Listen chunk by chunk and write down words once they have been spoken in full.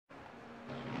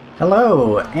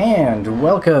Hello and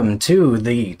welcome to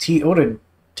the Toyota.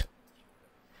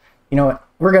 You know what?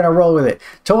 We're gonna roll with it.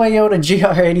 Toyota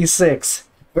GR86.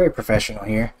 Very professional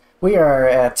here. We are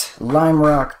at Lime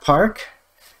Rock Park,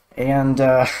 and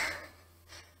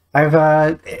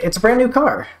it's a brand new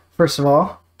car. First of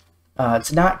all,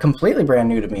 it's not completely brand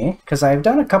new to me because I've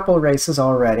done a couple of races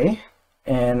already,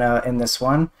 and in this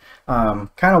one, kind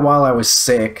of while I was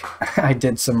sick, I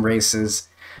did some races.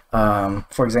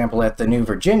 For example, at the New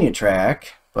Virginia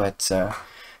track, but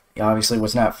he obviously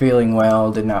was not feeling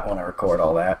well, did not want to record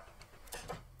all that,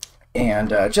 and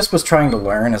just was trying to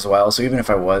learn as well, so even if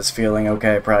I was feeling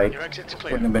okay, I probably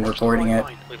wouldn't have been recording it,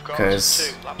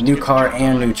 because new car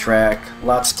and new track,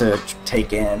 lots to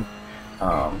take in.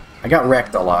 I got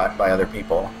wrecked a lot by other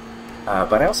people,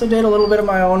 but I also did a little bit of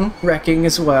my own wrecking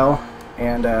as well,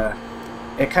 and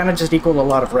it kind of just equaled a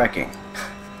lot of wrecking.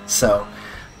 So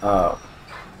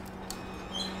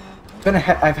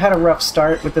I've had a rough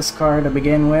start with this car to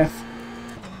begin with,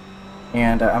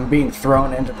 and I'm being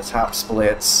thrown into the top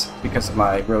splits because of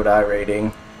my road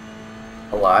iRacing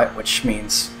a lot, which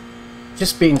means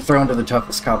just being thrown to the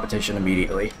toughest competition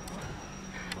immediately.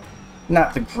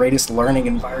 Not the greatest learning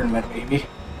environment, maybe,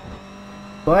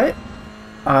 but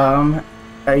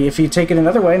if you take it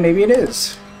another way, maybe it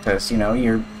is, because you know,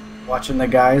 you're watching the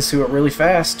guys who are really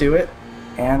fast do it,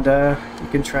 and you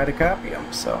can try to copy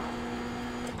them. So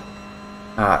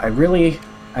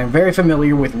I'm very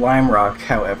familiar with Lime Rock,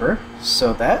 however,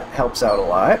 so that helps out a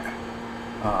lot.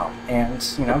 And,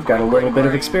 you know, I've got a little bit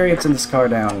of experience in this car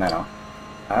down now.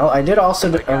 I did also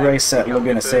do a race at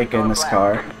Laguna Seca in this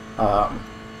car. I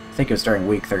think it was during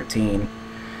week 13.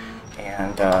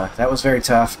 And that was very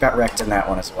tough. Got wrecked in that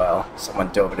one as well.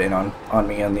 Someone dove it in on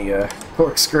me on the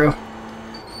corkscrew.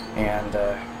 And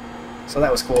so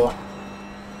that was cool.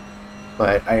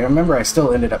 But I remember I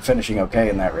still ended up finishing okay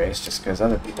in that race, just because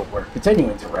other people were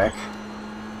continuing to wreck.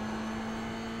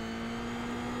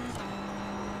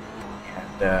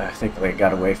 And I think they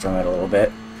got away from it a little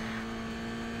bit.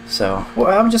 So,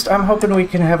 well, I'm hoping we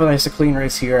can have a nice clean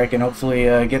race here. I can hopefully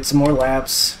get some more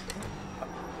laps.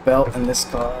 Belt in this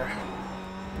car.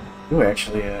 Ooh,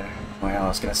 actually, well, I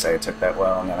was gonna say it took that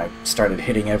well, and then I started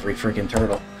hitting every freaking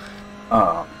turtle.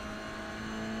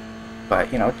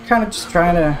 But, you know, kind of just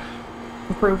trying to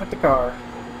improve with the car.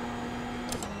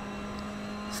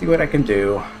 See what I can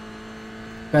do.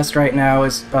 Best right now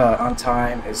is on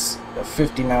time is a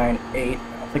 59.8. I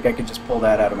don't think I could just pull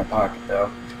that out of my pocket though.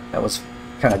 That was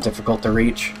kind of difficult to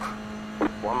reach.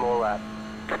 One more lap.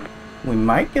 We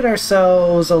might get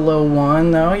ourselves a low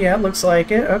one though. Yeah, looks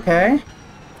like it. Okay.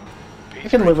 I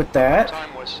can live with that.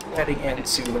 Heading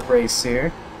into the race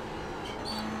here.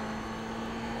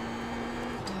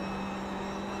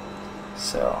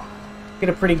 So get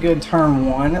a pretty good turn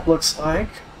one, it looks like.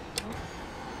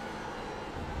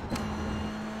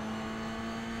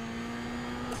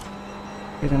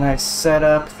 Get a nice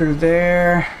setup through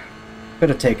there. Could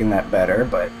have taken that better,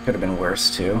 but could have been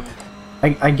worse too.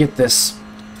 I get this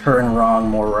turn wrong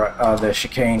more, the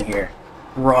chicane here,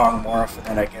 wrong more often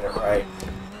than I get it right.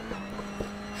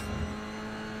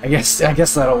 I guess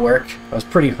that'll work. I was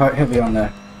pretty heavy on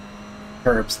the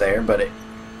curbs there, but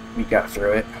we got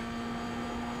through it.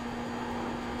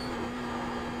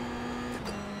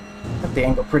 Got the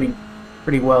angle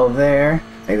pretty well there.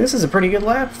 Hey, this is a pretty good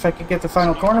lap if I could get the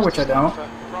final corner, which I don't.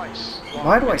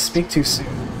 Why do I speak too soon?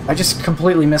 I just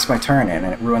completely missed my turn in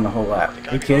and it ruined the whole lap.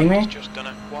 Are you kidding me?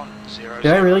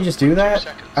 Did I really just do that?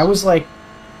 I was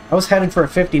headed for a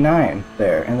 59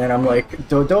 there, and then I'm like,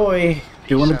 doing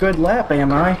a good lap,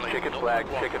 am I? Chicken flag,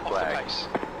 chicken flag.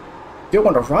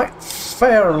 Doing a right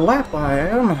fair lap I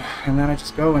am, and then I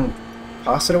just go and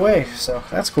toss it away, so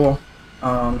that's cool.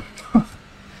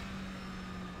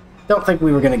 Don't think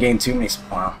we were going to gain too many.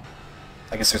 Well,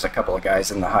 I guess there's a couple of guys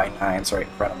in the high 9s right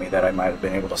in front of me that I might have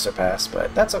been able to surpass,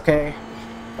 but that's okay.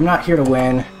 I'm not here to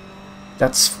win.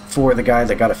 That's for the guy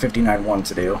that got a 59.1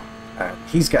 to do.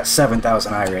 He's got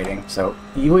 7,000 iRacing, so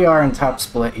we are in top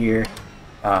split here.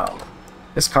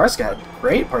 This car's got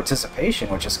great participation,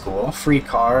 which is cool. Free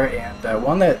car, and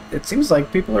one that it seems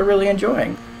like people are really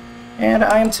enjoying. And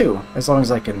I am too, as long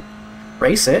as I can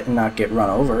race it and not get run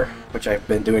over, which I've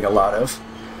been doing a lot of.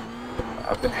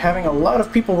 I've been having a lot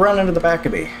of people run into the back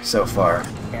of me so far,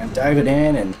 and dive it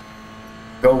in and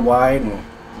go wide and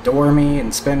door me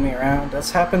and spin me around.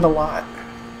 That's happened a lot,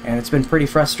 and it's been pretty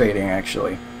frustrating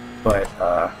actually. But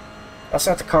that's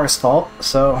not the car's fault,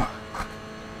 so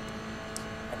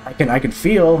I can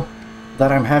feel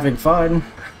that I'm having fun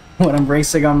when I'm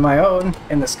racing on my own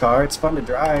in this car. It's fun to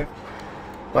drive,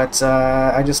 but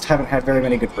I just haven't had very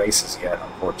many good races yet,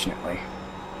 unfortunately.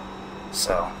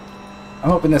 So I'm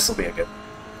hoping this will be a good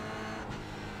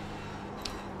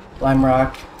Lime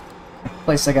Rock,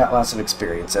 place I got lots of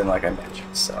experience in, like I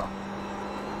mentioned, so.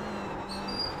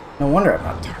 No wonder I'm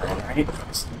not turning right.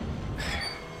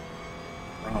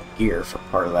 Wrong gear for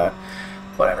part of that.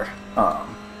 Whatever.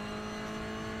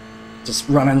 Just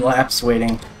running laps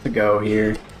waiting to go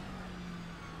here.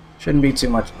 Shouldn't be too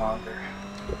much longer.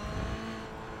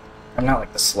 I'm not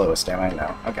like the slowest, am I?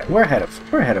 No. Okay, we're ahead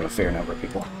of a fair number of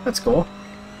people. That's cool.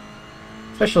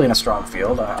 Especially in a strong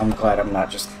field. I'm glad I'm not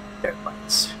just dead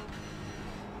lights.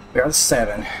 We are the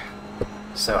 7.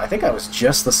 So I think I was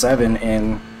just the 7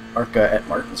 in Arca at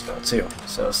Martinsville too.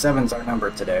 So 7's our number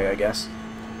today, I guess.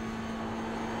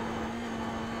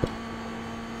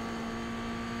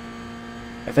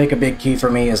 I think a big key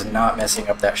for me is not messing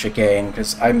up that chicane,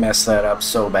 because I messed that up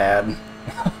so bad.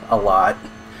 A lot.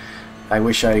 I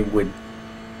wish I would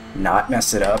not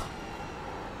mess it up.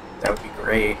 That would be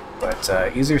great,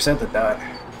 but easier said than done.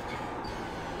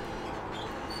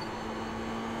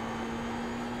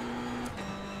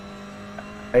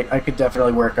 I could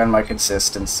definitely work on my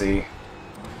consistency.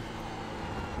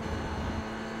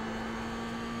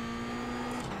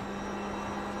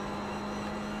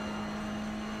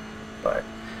 But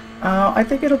I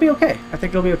think it'll be okay. I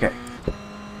think it'll be okay.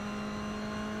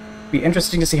 Be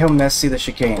interesting to see how messy the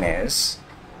chicane is.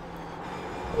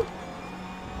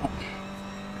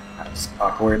 That's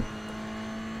awkward.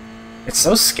 It's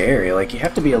so scary. Like, you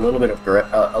have to be a little bit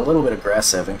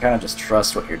aggressive and kind of just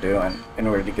trust what you're doing in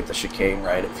order to get the chicane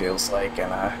right, it feels like. And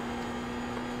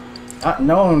not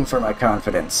known for my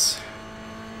confidence,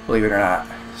 believe it or not.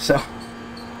 So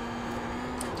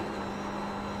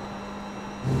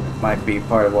might be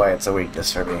part of why it's a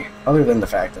weakness for me, other than the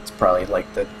fact that it's probably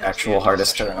like the actual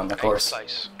hardest turn on the course.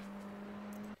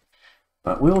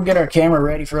 But we will get our camera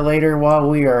ready for later while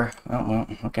we are... Oh, well,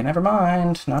 okay, never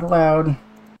mind. Not allowed.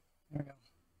 There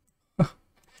we go.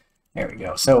 There we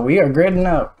go. So we are gridding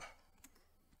up.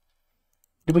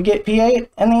 Did we get P8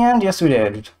 in the end? Yes, we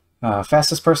did.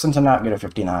 Fastest person to not get a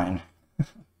 59.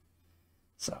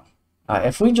 So...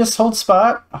 if we just hold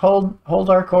spot, hold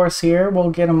our course here,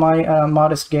 we'll get a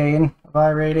modest gain of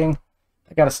iRating.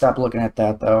 I gotta stop looking at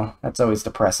that though. That's always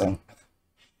depressing.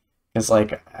 Because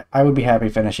like, I would be happy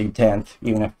finishing 10th,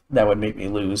 even if that would make me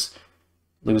lose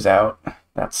out.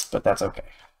 But that's okay.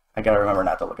 I gotta remember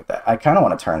not to look at that. I kind of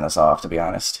want to turn this off, to be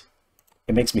honest.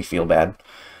 It makes me feel bad,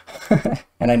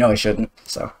 and I know I shouldn't.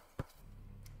 So,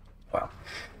 well,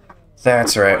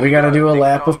 that's right. We gotta do a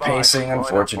lap of pacing,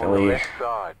 unfortunately.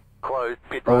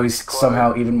 Always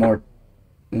somehow even more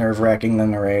nerve-wracking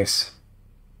than the race.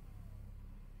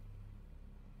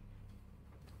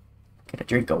 Get a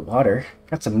drink of water.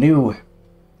 Got some new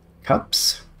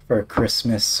cups for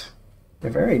Christmas.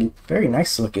 They're very, very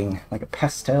nice looking, like a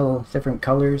pastel, different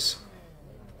colors.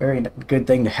 Very good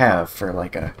thing to have for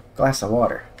like a glass of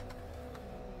water.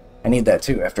 I need that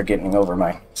too after getting over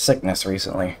my sickness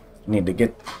recently. Need to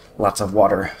get lots of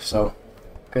water, so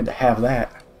good to have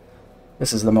that.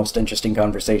 This is the most interesting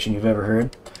conversation you've ever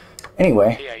heard.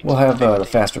 Anyway, we'll have the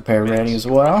fast repair ready as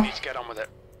well.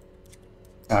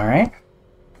 Alright.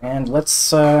 And let's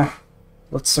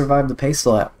survive the pace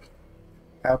lap.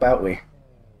 How about we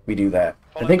do that?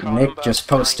 I think Nick just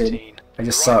posted, I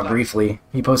just saw it briefly,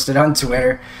 he posted on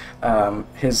Twitter,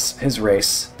 his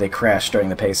race. They crashed during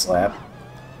the pace lap.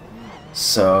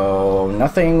 So,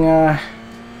 nothing,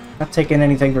 not taking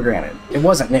anything for granted. It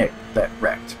wasn't Nick that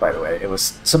wrecked, by the way. It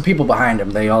was some people behind him.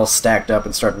 They all stacked up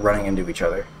and started running into each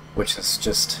other, which is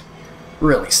just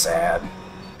really sad.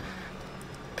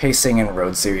 Pacing in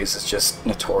Road Series is just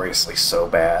notoriously so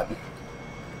bad.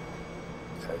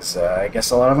 Because I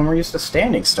guess a lot of them are used to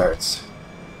standing starts.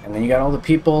 And then you got all the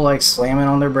people like slamming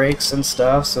on their brakes and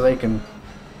stuff so they can,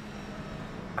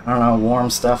 I don't know, warm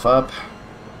stuff up.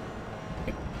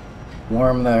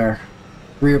 Warm their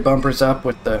rear bumpers up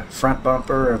with the front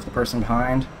bumper of the person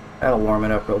behind. That'll warm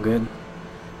it up real good.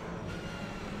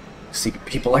 See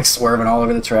people like swerving all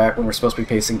over the track when we're supposed to be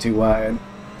pacing too wide.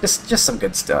 Just some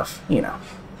good stuff, you know.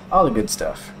 All the good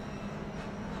stuff.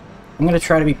 I'm gonna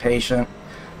try to be patient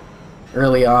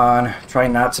early on. Try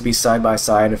not to be side by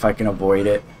side if I can avoid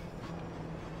it.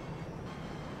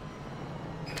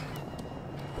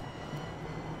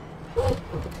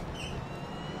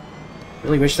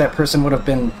 Really wish that person would have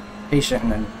been patient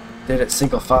and did it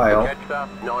single file,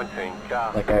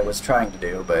 like I was trying to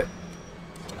do, but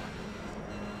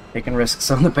taking risks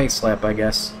on the pace lap, I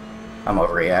guess. I'm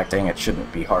overreacting. It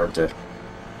shouldn't be hard to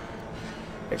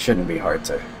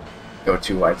go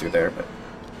too wide through there, but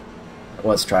I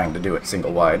was trying to do it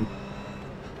single wide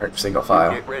or single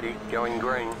file. Get ready, going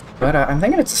green. But I'm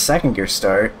thinking it's a second gear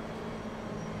start.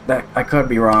 That I could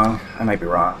be wrong. I might be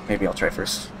wrong. Maybe I'll try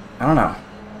first. I don't know.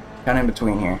 Kind of in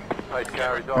between here. Pace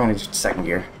carries I'm gonna on. do second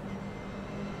gear.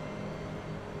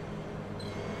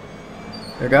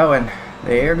 They're going.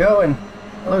 They're going.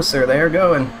 Hello, sir. They're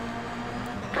going.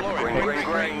 Green, green,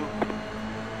 green.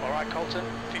 Alright, Colton,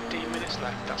 15 minutes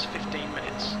left. That's 15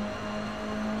 minutes.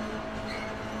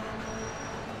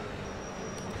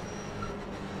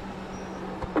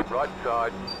 Right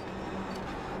side.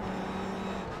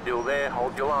 Still there,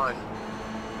 hold your line.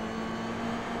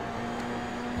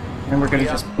 And we're gonna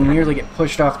just nearly get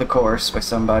pushed off the course by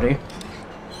somebody.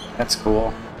 That's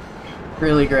cool.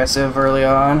 Really aggressive early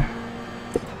on.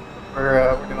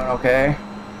 We're doing okay.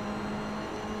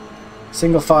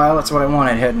 Single file, that's what I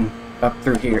wanted heading up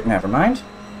through here. Never mind.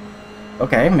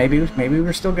 Okay, maybe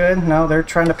we're still good. No, they're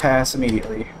trying to pass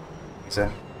immediately. So,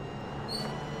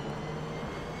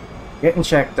 getting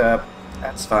checked up.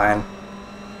 That's fine.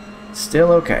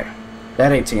 Still okay.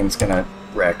 That 18's gonna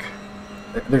wreck.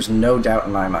 There's no doubt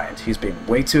in my mind. He's being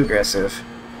way too aggressive.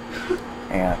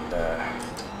 And,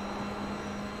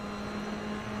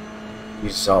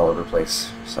 he's all over the place.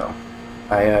 So,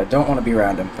 I don't want to be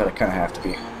around him, but I kind of have to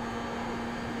be.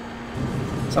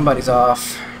 Somebody's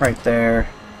off right there.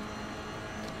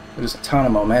 There's a ton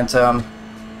of momentum.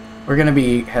 We're going to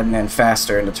be heading in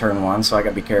faster into turn 1, so I got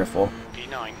to be careful.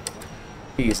 P9.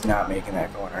 He's not making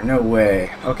that corner. No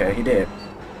way. Okay, he did.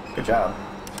 Good job.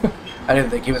 I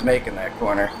didn't think he was making that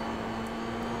corner.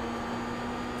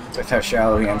 With how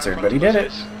shallow he entered, but he did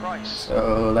it.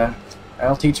 So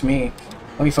that'll teach me.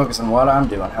 Let me focus on what I'm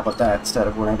doing. How about that, instead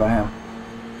of worrying about him?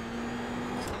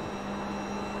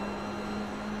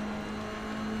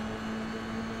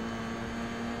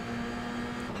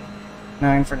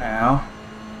 Nine for now.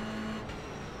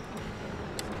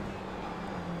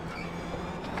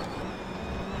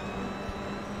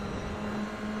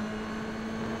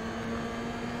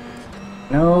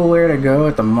 Nowhere to go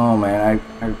at the moment.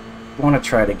 I want to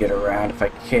try to get around if I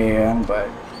can, but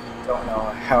don't know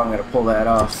how I'm going to pull that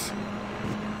off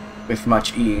with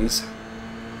much ease.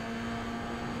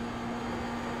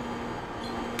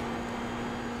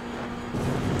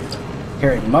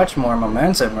 Carrying much more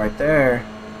momentum right there.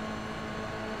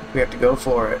 We have to go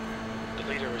for it. The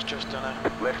leader has just done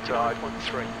a Left side.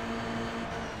 9.3.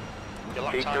 Your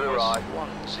lap Keep to time the was right.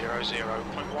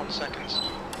 1:00.1 seconds.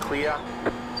 Clear.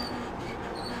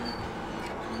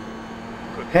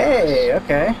 Good Hey,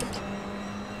 okay.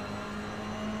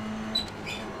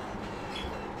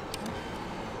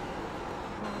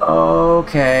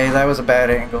 Okay, that was a bad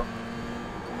angle.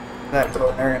 That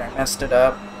corner, and I messed it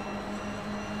up.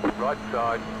 Right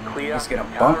side. Clear. He's gonna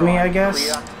Car bump me, right. I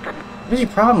guess? Clear. What is your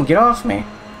problem? Get off me.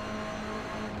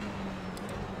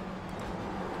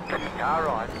 Car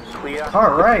right. Clear.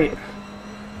 Car right.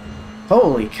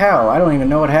 Holy cow, I don't even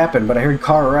know what happened, but I heard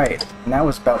car right. And that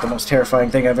was about the most terrifying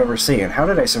thing I've ever seen. How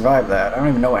did I survive that? I don't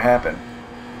even know what happened.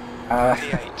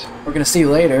 P8. We're gonna see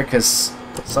later, because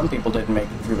some people didn't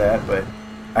make it through that, but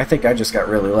I think I just got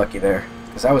really lucky there.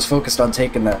 Because I was focused on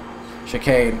taking the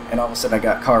chicane, and all of a sudden I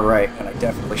got car right, and I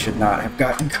definitely should not have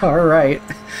gotten car right.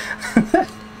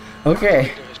 Okay,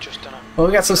 Leader has just done a well,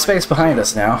 we got some space behind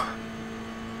us now.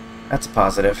 That's a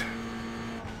positive.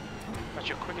 That's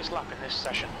your quickest lap in this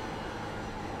session.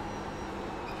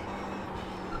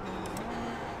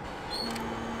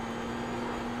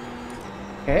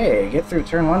 Okay, get through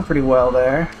turn 1 pretty well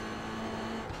there.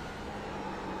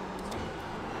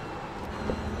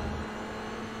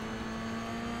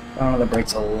 Oh, the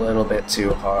brake's a little bit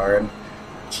too hard.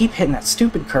 Keep hitting that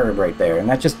stupid curb right there, and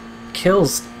that just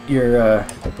kills your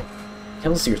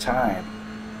time.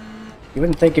 You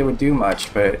wouldn't think it would do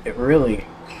much, but it really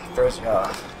throws you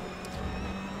off.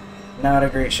 Not a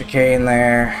great chicane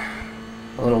there.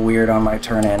 A little weird on my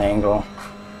turn-in angle.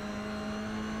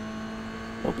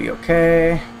 We'll be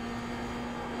okay.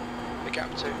 The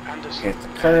gap to Anderson. Hit the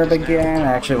curb again.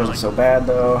 Actually, it wasn't so bad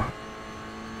though.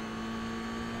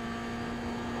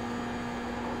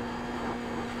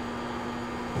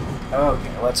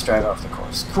 Okay, let's drive off the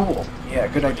course. Cool. Yeah,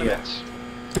 good idea.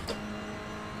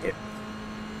 Yep.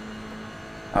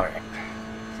 Alright.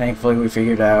 Thankfully we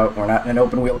figured out we're not in an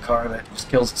open wheel car that just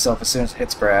kills itself as soon as it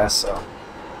hits grass, so...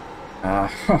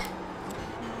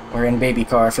 we're in baby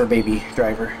car for baby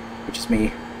driver, which is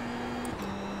me.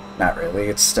 Not really,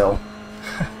 it's still...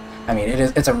 I mean,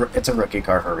 it's a rookie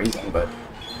car for a reason, but...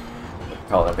 I wouldn't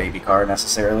call it a baby car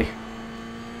necessarily.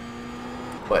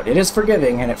 But it is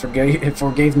forgiving, and it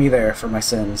forgave me there for my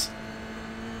sins.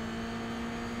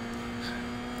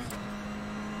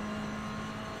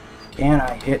 Can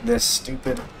I hit this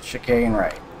stupid chicane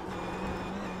right?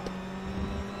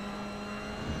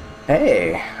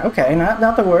 Hey, okay,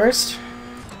 not the worst.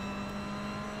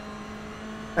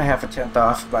 a half a tenth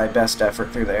off my best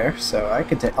effort through there, so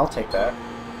I'll take that.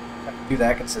 If I can do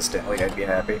that consistently, I'd be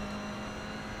happy.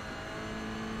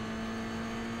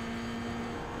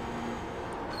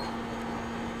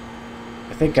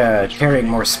 I think carrying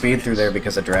more speed through there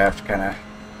because of draft kind of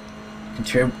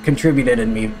contributed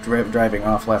in me driving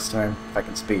off last time, if I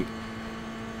can speak.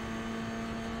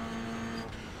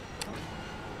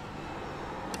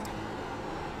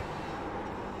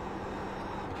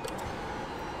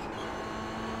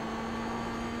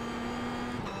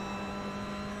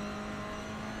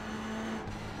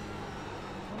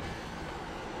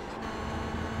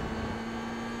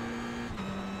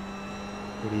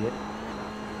 Idiot.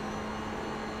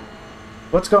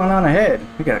 What's going on ahead?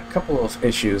 We got a couple of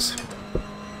issues.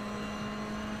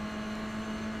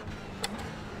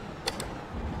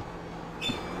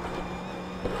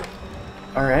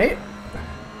 Alright.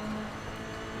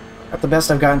 Not the best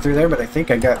I've gotten through there, but I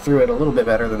think I got through it a little bit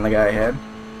better than the guy ahead.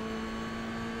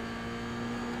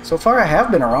 So far I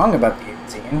have been wrong about the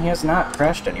 18. He has not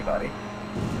crashed anybody.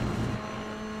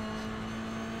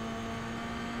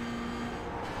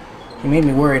 He made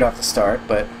me worried off the start,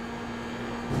 but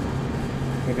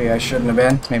maybe I shouldn't have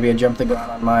been. Maybe I jumped the gun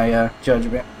on my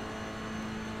judgment.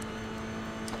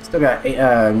 Still got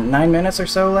 9 minutes or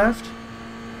so left.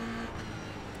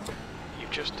 You've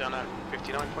just done a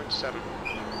 59.7.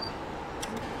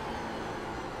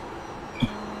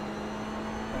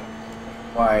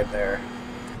 Wide there,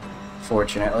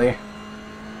 fortunately.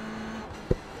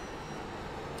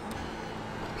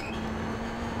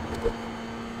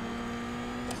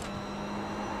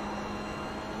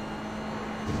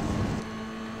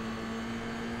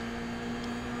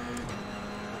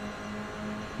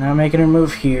 Now making a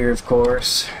move here, of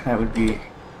course. That would be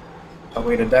a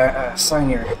way to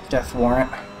sign your death warrant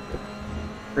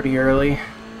pretty early.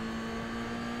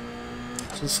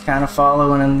 Just kind of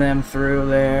following them through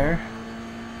there.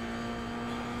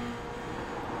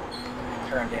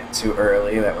 Turned in too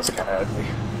early, that was kind of ugly.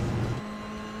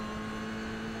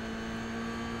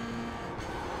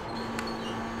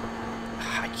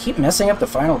 I keep messing up the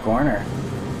final corner.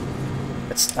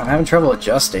 I'm having trouble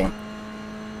adjusting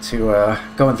to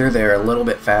going through there a little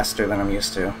bit faster than I'm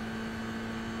used to.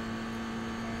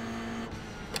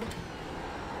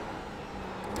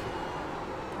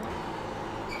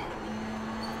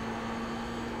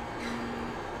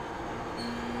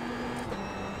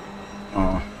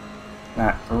 Oh,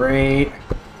 not great.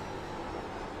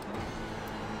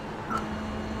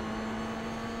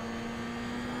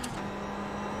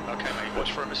 Okay, mate,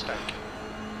 watch for a mistake.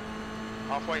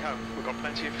 Halfway home, we've got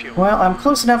plenty of fuel. Well, I'm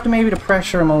close enough to maybe to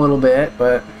pressure him a little bit,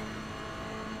 but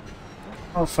I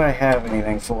don't know if I have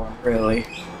anything for him, really.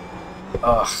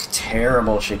 Ugh,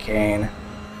 terrible chicane.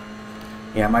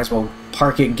 Yeah, I might as well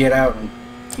park it, get out, and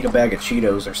eat a bag of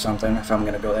Cheetos or something if I'm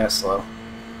gonna go that slow.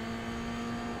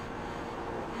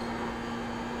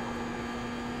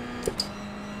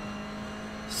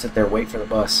 Sit there, wait for the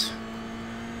bus.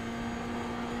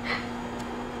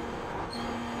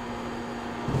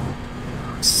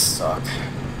 Suck.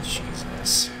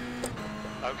 Jesus.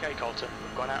 Okay, Colton,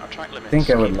 we've gone out of track limits. I think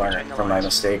I would Keep learn watching the from my lights.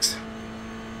 mistakes.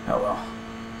 Oh well.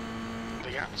 The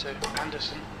gap to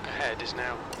Anderson ahead is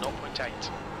now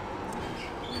 0.8.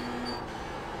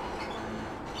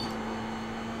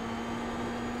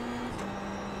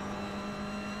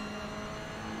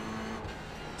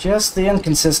 Just the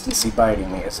inconsistency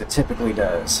biting me, as it typically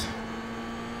does.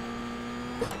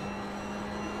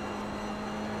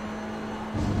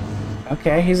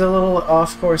 Okay, he's a little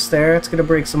off course there. It's gonna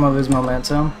break some of his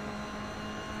momentum.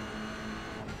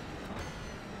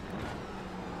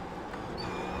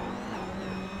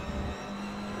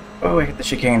 Oh, I hit the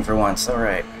chicane for once.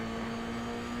 Alright.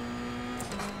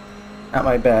 Not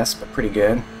my best, but pretty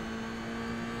good.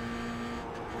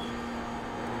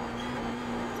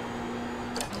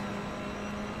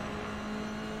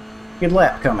 Good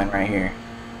lap coming right here.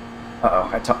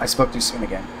 Uh-oh, I spoke too soon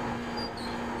again.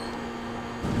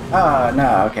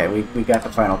 No, okay, we got the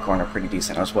final corner pretty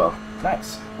decent as well.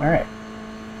 Nice, alright.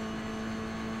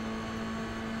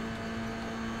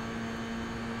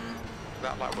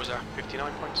 That lap was a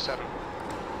 59.7.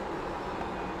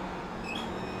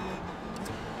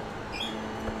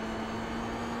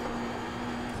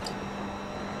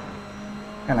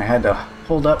 Kinda had to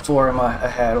hold up for him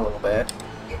ahead a little bit.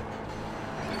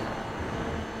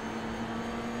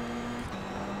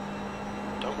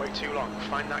 Don't wait too long,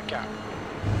 find that gap.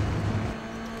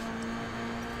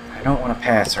 I don't want to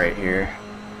pass right here.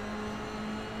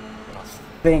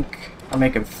 I'll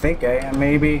make him think I am,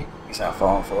 maybe. He's not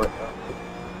falling for it, though.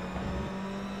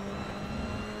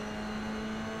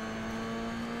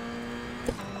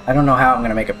 I don't know how I'm going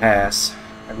to make a pass.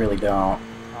 I really don't.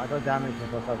 I got damage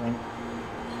or something.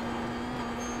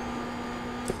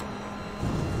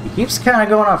 He keeps kind of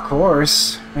going off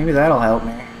course. Maybe that'll help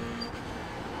me.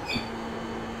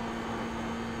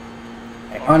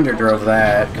 I underdrove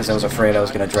that because I was afraid I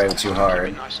was going to drive it too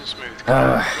hard. Nice and smooth.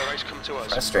 The race come to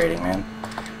us. Frustrating, man.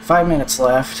 5 minutes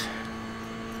left.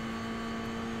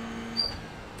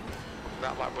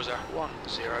 That lap was a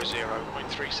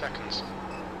 1:00.3 seconds.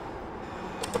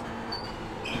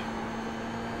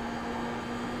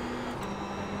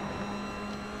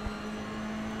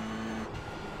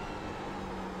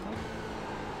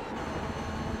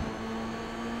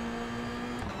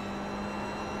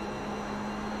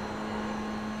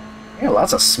 Yeah,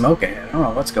 lots of smoke ahead. I don't know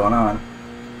what's going on.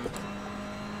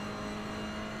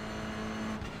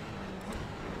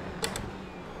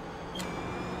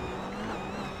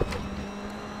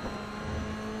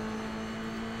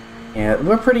 Yeah,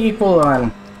 we're pretty equal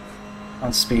on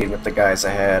speed with the guys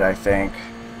ahead, I think.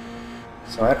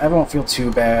 So I won't feel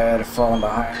too bad falling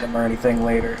behind them or anything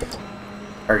later.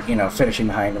 Or, you know, finishing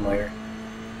behind them later.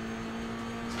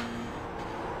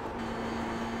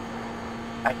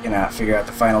 I cannot figure out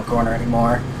the final corner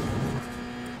anymore.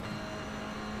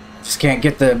 Just can't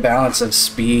get the balance of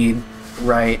speed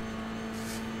right.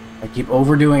 I keep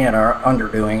overdoing it or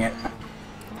underdoing it.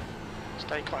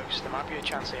 Stay close, there might be a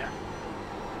chance here.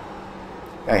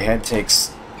 Guy head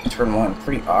takes turn 1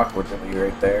 pretty awkwardly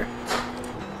right there.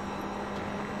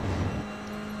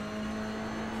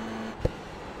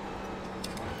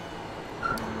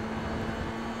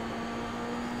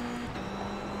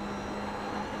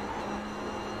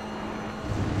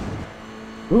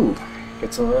 Ooh,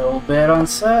 gets a little bit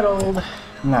unsettled.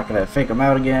 I'm not gonna fake him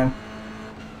out again.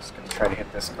 Just gonna try to hit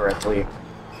this correctly.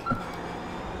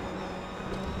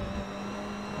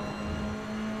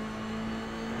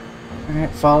 Alright,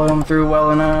 follow him through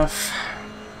well enough.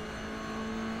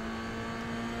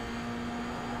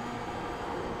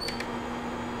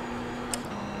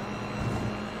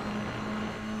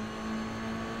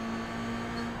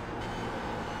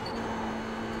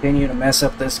 Continue to mess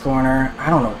up this corner. I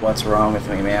don't know what's wrong with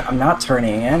me, man. I'm not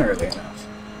turning in early enough.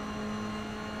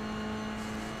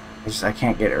 I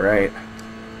can't get it right.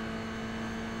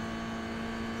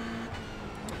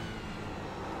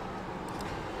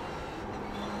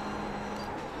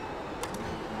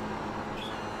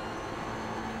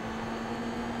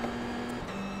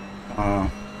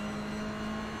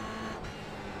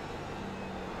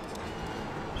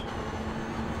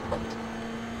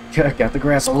 Got the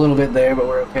grass a little bit there, but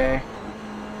we're okay.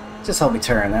 Just help me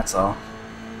turn, that's all.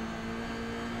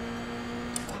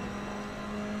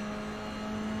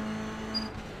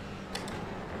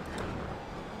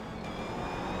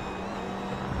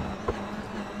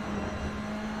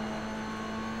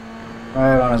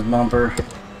 Right on his bumper.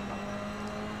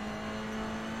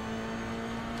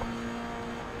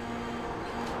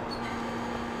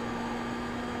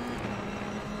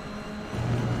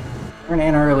 Turn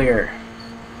in earlier.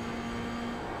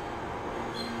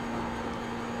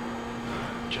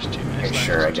 Just 2 minutes Okay, left.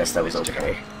 sure, I guess that was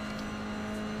okay.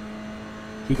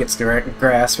 He gets direct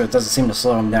grass, but it doesn't seem to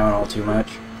slow him down all too much.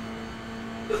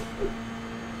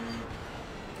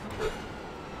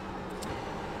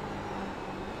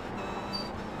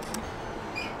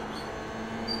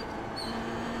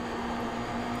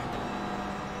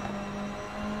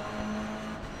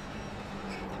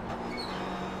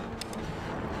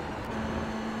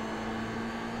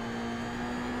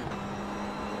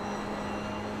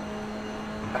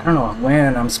 I don't know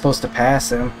when I'm supposed to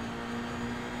pass him.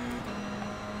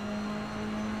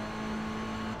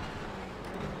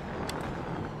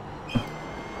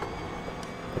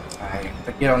 I have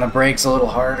to get on the brakes a little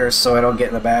harder so I don't get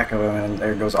in the back of him, and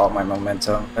there goes all my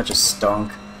momentum. That just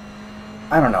stunk.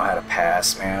 I don't know how to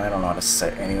pass, man. I don't know how to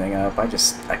set anything up. I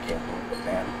can't do it,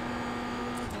 man.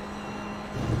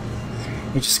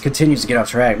 He just continues to get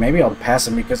off track. Maybe I'll pass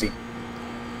him because he...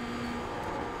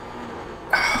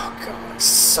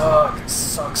 I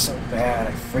suck so bad.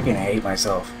 I freaking hate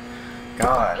myself.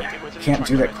 God, I can't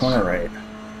do that corner right.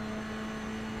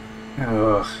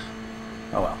 Ugh.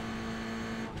 Oh well.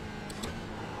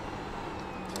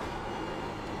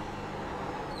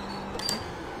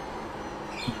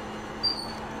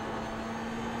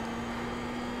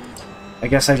 I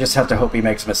guess I just have to hope he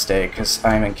makes a mistake, because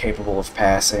I'm incapable of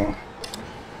passing.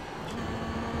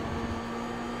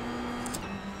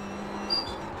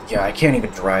 Yeah, I can't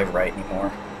even drive right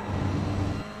anymore.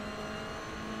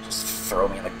 Just throw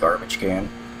me in the garbage can.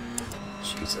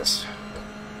 Jesus.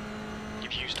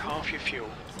 You've used half your fuel.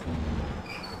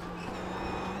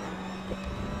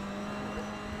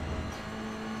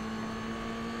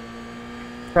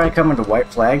 Probably coming to white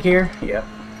flag here? Yep.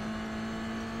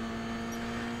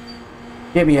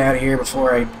 Get me out of here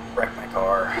before I wreck my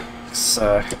car. 'Cause,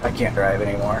 I can't drive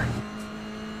anymore.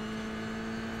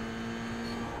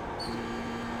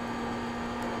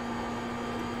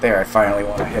 There, I finally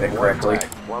want to hit it correctly.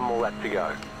 One more lap to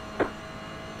go.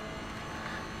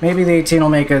 Maybe the 18 will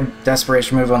make a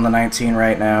desperation move on the 19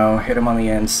 right now. Hit him on the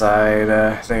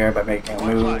inside there by making a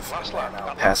move. Last lap. And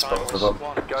I'll pass both of them.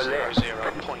 Go left.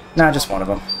 1:00.2. Nah, just one of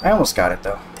them. I almost got it,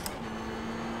 though.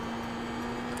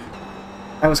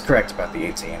 I was correct about the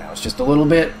 18. I was just a little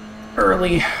bit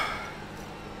early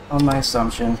on my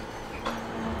assumption.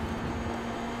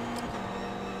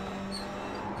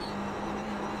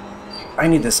 I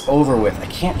need this over with. I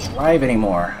can't drive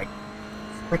anymore.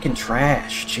 Freaking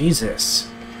trash. Jesus.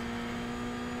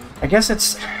 I guess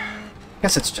it's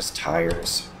just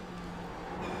tires.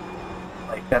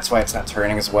 Like, that's why it's not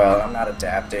turning as well. I'm not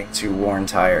adapting to worn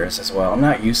tires as well. I'm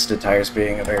not used to tires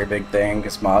being a very big thing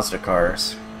because Mazda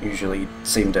cars usually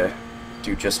seem to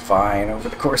do just fine over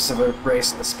the course of a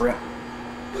race, the sprint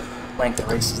length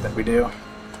of races that we do.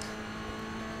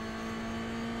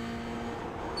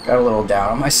 Got a little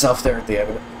down on myself there at the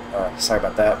end. Sorry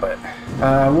about that, but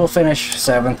we'll finish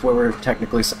 7th where we're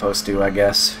technically supposed to, I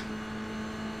guess.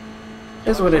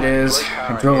 Is what it is.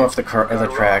 I drove off the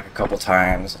track a couple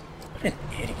times. What an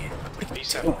idiot. What are you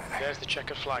doing? There's the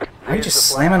checkered flag. Why are you just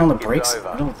slamming on the brakes in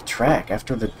the middle of the track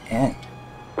after the end?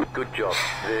 Good job.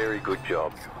 Very good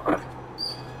job. God.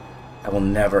 I will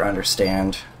never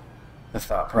understand the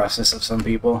thought process of some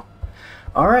people.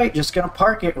 Alright, just gonna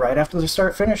park it right after the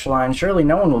start-finish line. Surely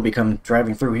no one will become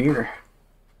driving through here.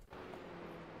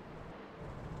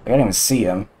 I didn't even see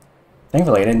him.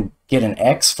 Thankfully I didn't get an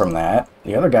X from that.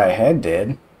 The other guy ahead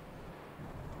did.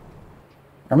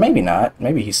 Or maybe not.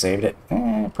 Maybe he saved it.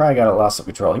 Probably got a loss of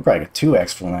control. He probably got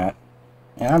 2X from that.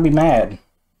 And I'd be mad.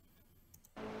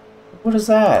 What is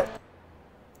that?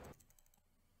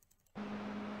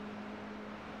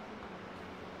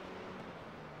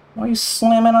 Why are you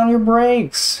slamming on your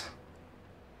brakes?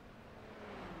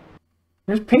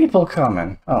 There's people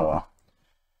coming. Oh well.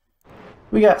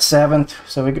 We got 7th,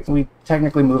 so we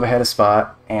technically move ahead a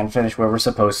spot and finish where we're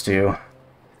supposed to.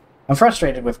 I'm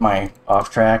frustrated with my off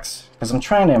tracks because I'm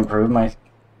trying to improve my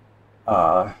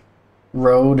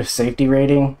road safety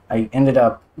rating. I ended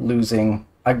up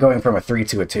going from a 3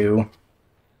 to a 2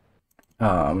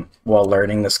 while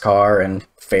learning this car and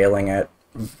failing at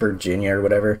Virginia or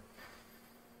whatever.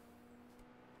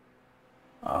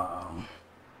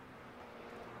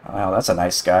 Wow, that's a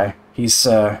nice guy. He's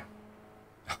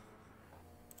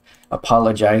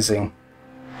apologizing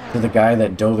to the guy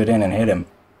that dove it in and hit him.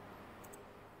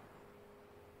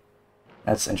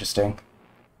 That's interesting.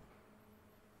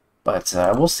 But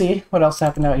we'll see what else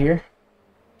happened out here.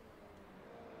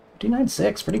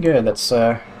 59.6, pretty good. That's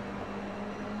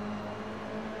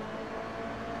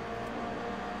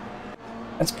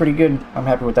pretty good. I'm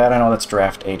happy with that. I know that's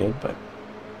draft aided, but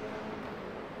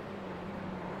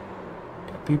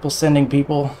people sending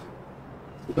people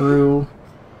through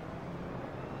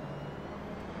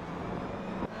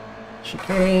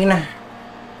chicane.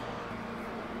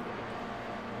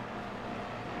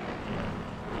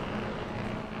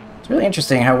 It's really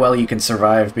interesting how well you can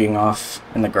survive being off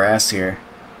in the grass here.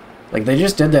 Like, they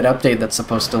just did that update that's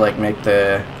supposed to, like, make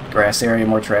the grass area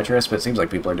more treacherous, but it seems like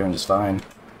people are doing just fine. Of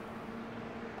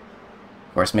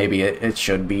course, maybe it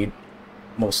should be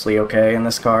mostly okay in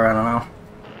this car, I don't know.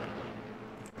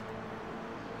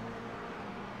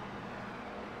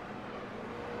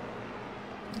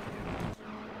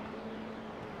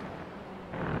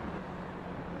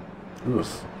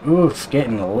 Oof, oof,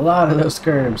 getting a lot of those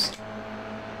curbs.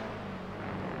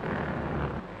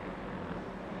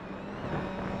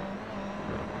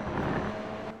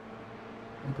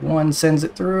 One sends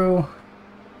it through. I'm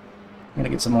gonna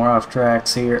get some more off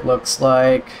tracks here, it looks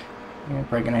like. I'm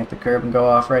probably gonna hit the curb and go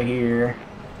off right here.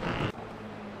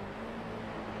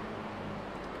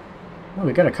 Oh,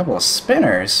 we got a couple of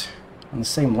spinners on the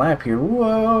same lap here.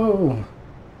 Whoa!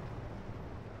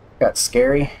 Got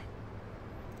scary.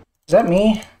 Is that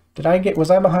me? Was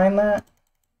I behind that?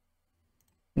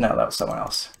 No, that was someone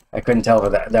else. I couldn't tell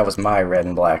if that was my red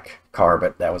and black car,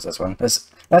 but that was this one.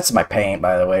 That's my paint,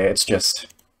 by the way. It's just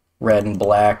red and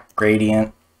black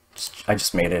gradient. I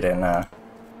just made it in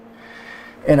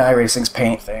iRacing's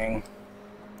paint thing.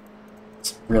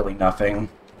 It's really nothing.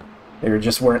 There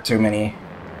just weren't too many.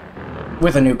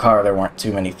 With a new car, there weren't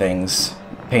too many things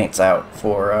paints out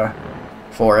for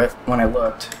it when I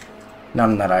looked.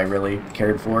 None that I really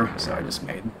cared for, so I just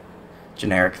made a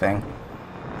generic thing.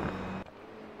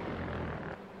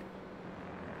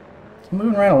 It's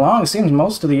moving right along. It seems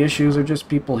most of the issues are just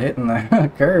people hitting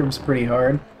the curbs pretty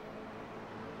hard.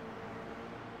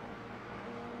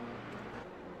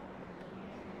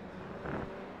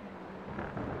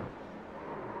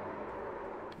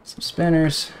 Some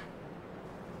spinners.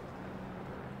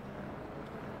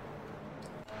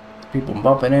 People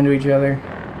bumping into each other.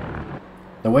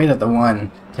 The way that the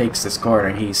one takes this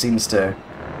corner, he seems to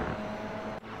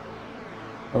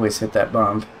always hit that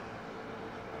bump.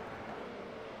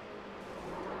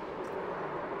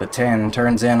 The 10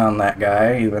 turns in on that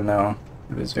guy, even though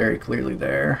he was very clearly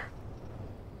there.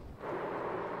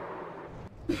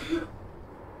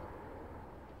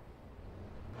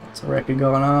 What's the record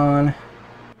going on?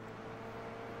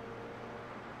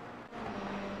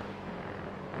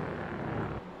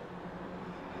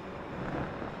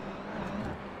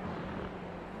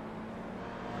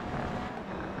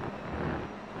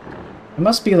 It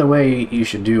must be the way you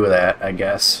should do that, I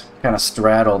guess. Kind of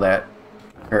straddle that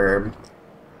curb.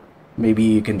 Maybe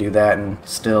you can do that and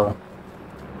still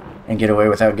get away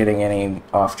without getting any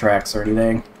off tracks or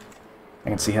anything. I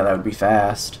can see how that would be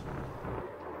fast.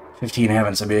 15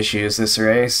 having some issues this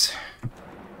race.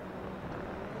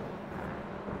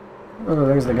 Oh,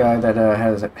 there's the guy that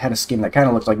had a scheme that kind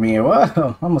of looked like me.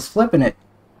 Whoa, almost flipping it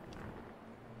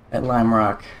at Lime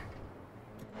Rock.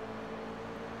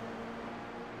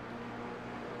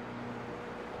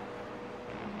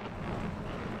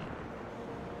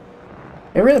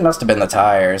 It really must have been the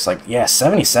tires. Like, yeah,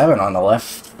 77 on the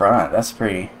left front. That's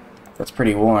pretty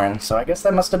worn. So I guess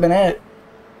that must have been it.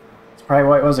 It's probably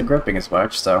why it wasn't gripping as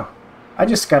much. So I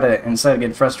just gotta, instead of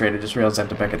getting frustrated, just realized I have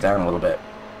to back it down a little bit.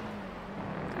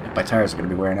 If my tires are gonna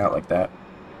be wearing out like that.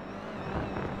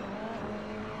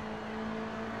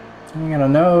 I got a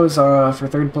nose for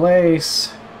third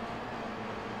place.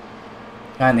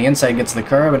 Guy on the inside gets the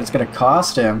curb, but it's gonna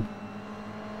cost him.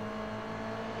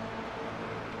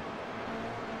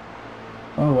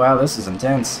 Oh wow, this is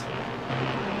intense.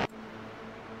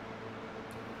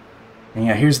 And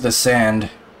yeah, here's the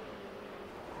sand.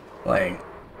 Like,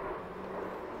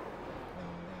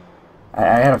 I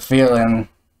had a feeling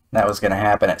that was going to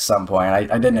happen at some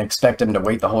point. I didn't expect him to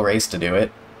wait the whole race to do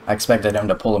it. I expected him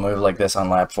to pull a move like this on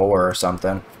lap 4 or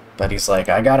something. But he's like,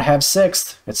 I gotta have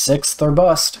 6th. It's 6th or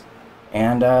bust.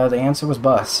 And the answer was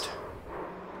bust.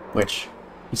 Which,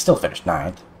 he still finished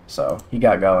 9th. So he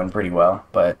got going pretty well,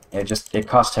 but it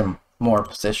cost him more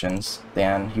positions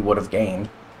than he would have gained.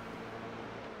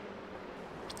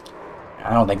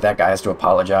 I don't think that guy has to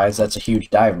apologize. That's a huge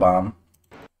dive bomb.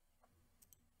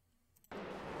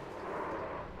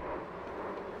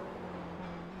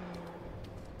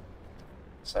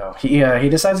 So he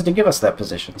decides to give us that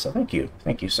position. So thank you,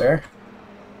 sir.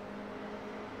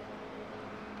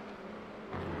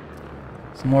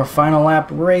 Some more final lap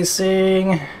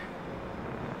racing.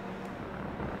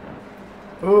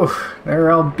 Ooh, they're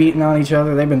all beating on each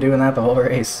other. They've been doing that the whole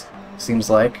race, seems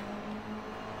like.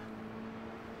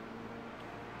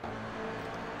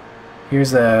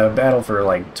 Here's a battle for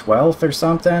like 12th or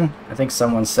something. I think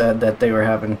someone said that they were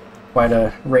having quite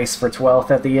a race for 12th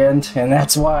at the end, and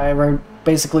that's why we're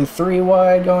basically 3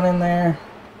 wide going in there.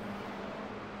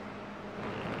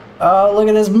 Oh, look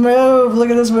at this move! Look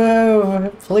at this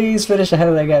move! Please finish ahead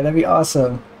of that guy. That'd be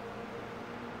awesome.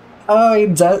 Oh, he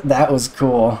does. That was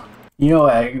cool. You know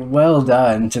what? Well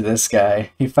done to this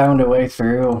guy. He found a way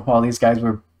through while these guys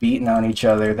were beating on each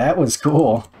other. That was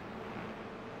cool.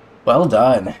 Well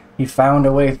done. He found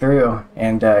a way through,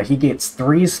 and he gets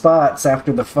 3 spots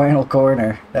after the final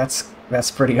corner. That's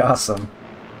pretty awesome.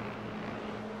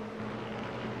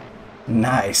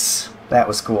 Nice. That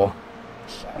was cool.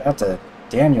 Shout out to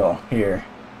Daniel here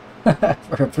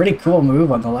for a pretty cool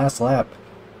move on the last lap.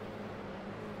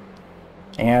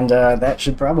 And that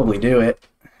should probably do it,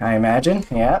 I imagine.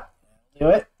 Yeah, do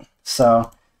it.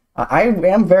 So I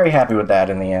am very happy with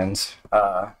that in the end.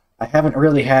 I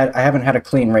haven't had a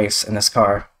clean race in this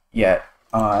car yet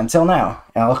until now.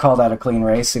 And I'll call that a clean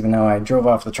race, even though I drove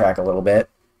off the track a little bit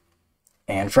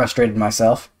and frustrated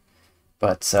myself.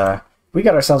 But we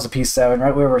got ourselves a P7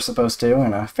 right where we're supposed to,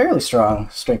 and a fairly strong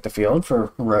strength of field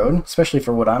for road, especially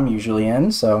for what I'm usually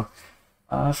in. So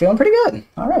feeling pretty good.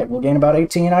 All right, we'll gain about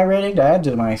 18 iRating to add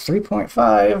to my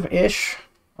 3.5-ish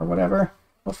or whatever.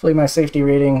 Hopefully my safety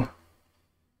rating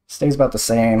stays about the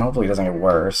same. Hopefully it doesn't get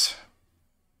worse.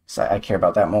 So I care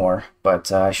about that more, but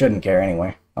I shouldn't care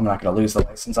anyway. I'm not going to lose the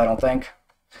license, I don't think.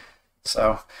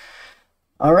 So,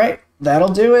 all right, that'll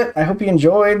do it. I hope you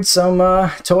enjoyed some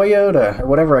Toyota, or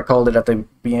whatever I called it at the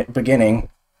beginning.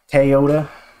 Toyota.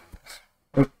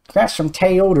 We crashed some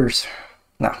Toyotas.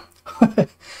 No.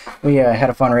 We had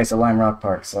a fun race at Lime Rock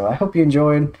Park, so I hope you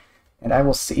enjoyed, and I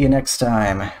will see you next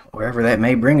time, wherever that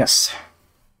may bring us.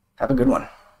 Have a good one.